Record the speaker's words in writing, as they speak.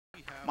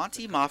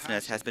Monte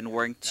Mafnas has been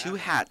wearing two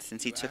hats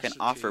since he took an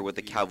offer with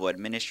the Calvo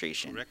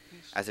administration.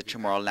 As the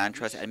Chamorro Land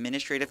Trust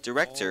Administrative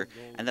Director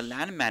and the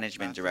Land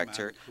Management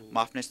Director,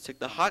 Mafnas took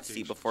the hot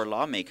seat before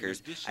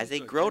lawmakers as they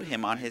grilled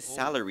him on his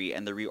salary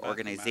and the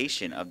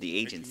reorganization of the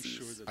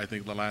agencies. I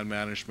think the Land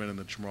Management and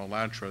the Chamorro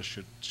Land Trust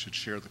should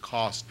share the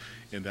cost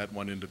in that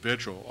one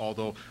individual,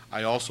 although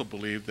I also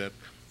believe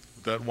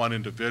that one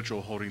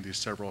individual holding these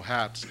several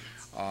hats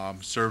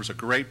serves a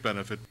great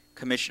benefit.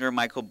 Commissioner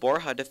Michael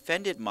Borja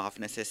defended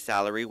Mafnas'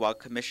 salary, while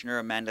Commissioner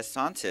Amanda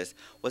Santos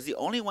was the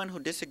only one who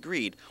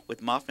disagreed with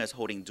Mafnas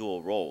holding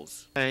dual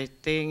roles. I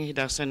think he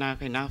doesn't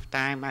have enough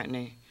time.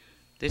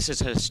 This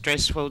is a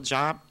stressful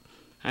job,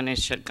 and he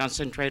should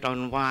concentrate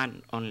on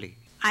one only.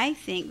 I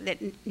think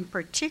that in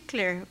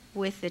particular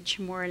with the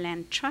Chamorro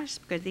Land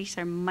Trust, because these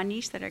are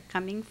monies that are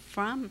coming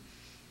from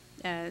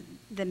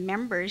the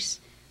members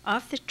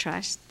of the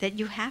trust, that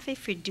you have a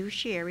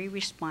fiduciary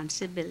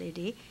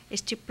responsibility is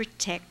to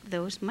protect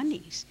those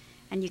monies.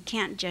 And you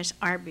can't just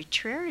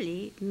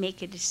arbitrarily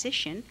make a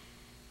decision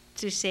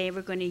to say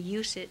we're going to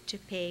use it to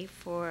pay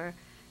for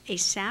a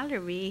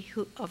salary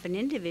of an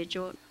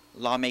individual.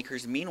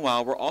 Lawmakers,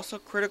 meanwhile, were also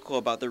critical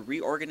about the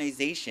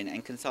reorganization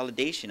and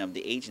consolidation of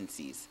the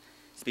agencies.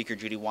 Speaker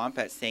Judy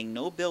Wampat saying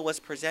no bill was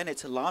presented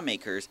to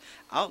lawmakers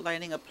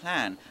outlining a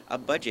plan, a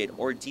budget,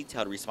 or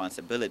detailed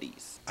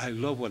responsibilities. I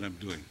love what I'm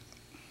doing.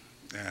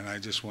 And I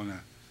just want to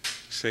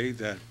say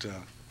that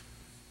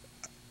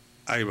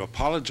I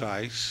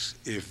apologize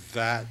if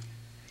that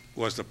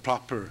was the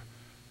proper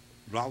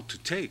route to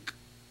take.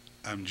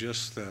 I'm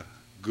just a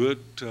good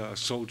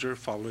soldier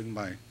following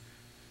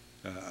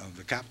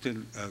the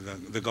captain,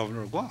 the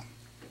governor of Guam.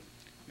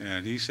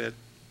 And he said,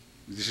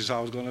 this is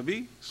how it's going to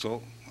be,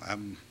 so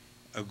I'm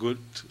a good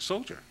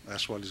soldier.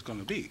 That's what it's going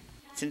to be.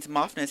 Since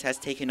Mafnas has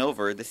taken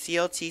over, the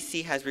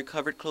CLTC has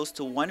recovered close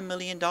to $1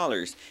 million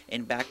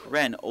in back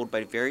rent owed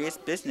by various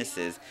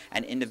businesses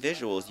and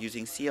individuals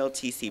using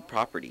CLTC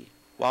property.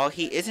 While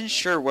he isn't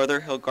sure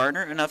whether he'll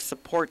garner enough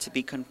support to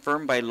be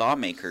confirmed by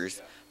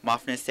lawmakers,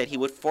 Mafnas said he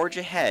would forge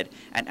ahead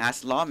and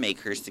ask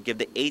lawmakers to give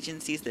the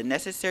agencies the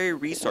necessary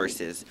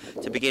resources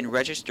to begin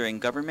registering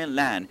government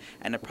land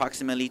and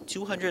approximately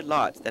 200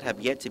 lots that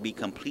have yet to be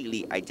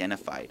completely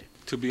identified.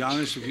 To be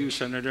honest with you,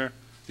 Senator,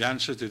 the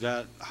answer to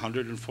that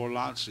 104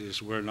 lots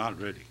is we're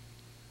not ready.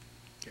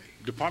 Okay.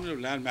 Department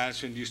of Land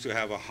Management used to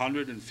have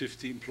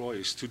 150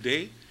 employees.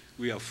 Today,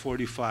 we have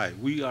 45.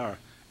 We are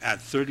at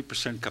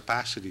 30%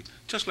 capacity,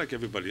 just like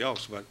everybody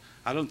else, but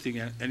I don't think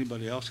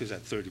anybody else is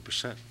at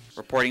 30%.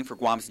 Reporting for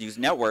Guam's News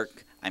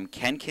Network, I'm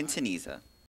Ken Quintanilla.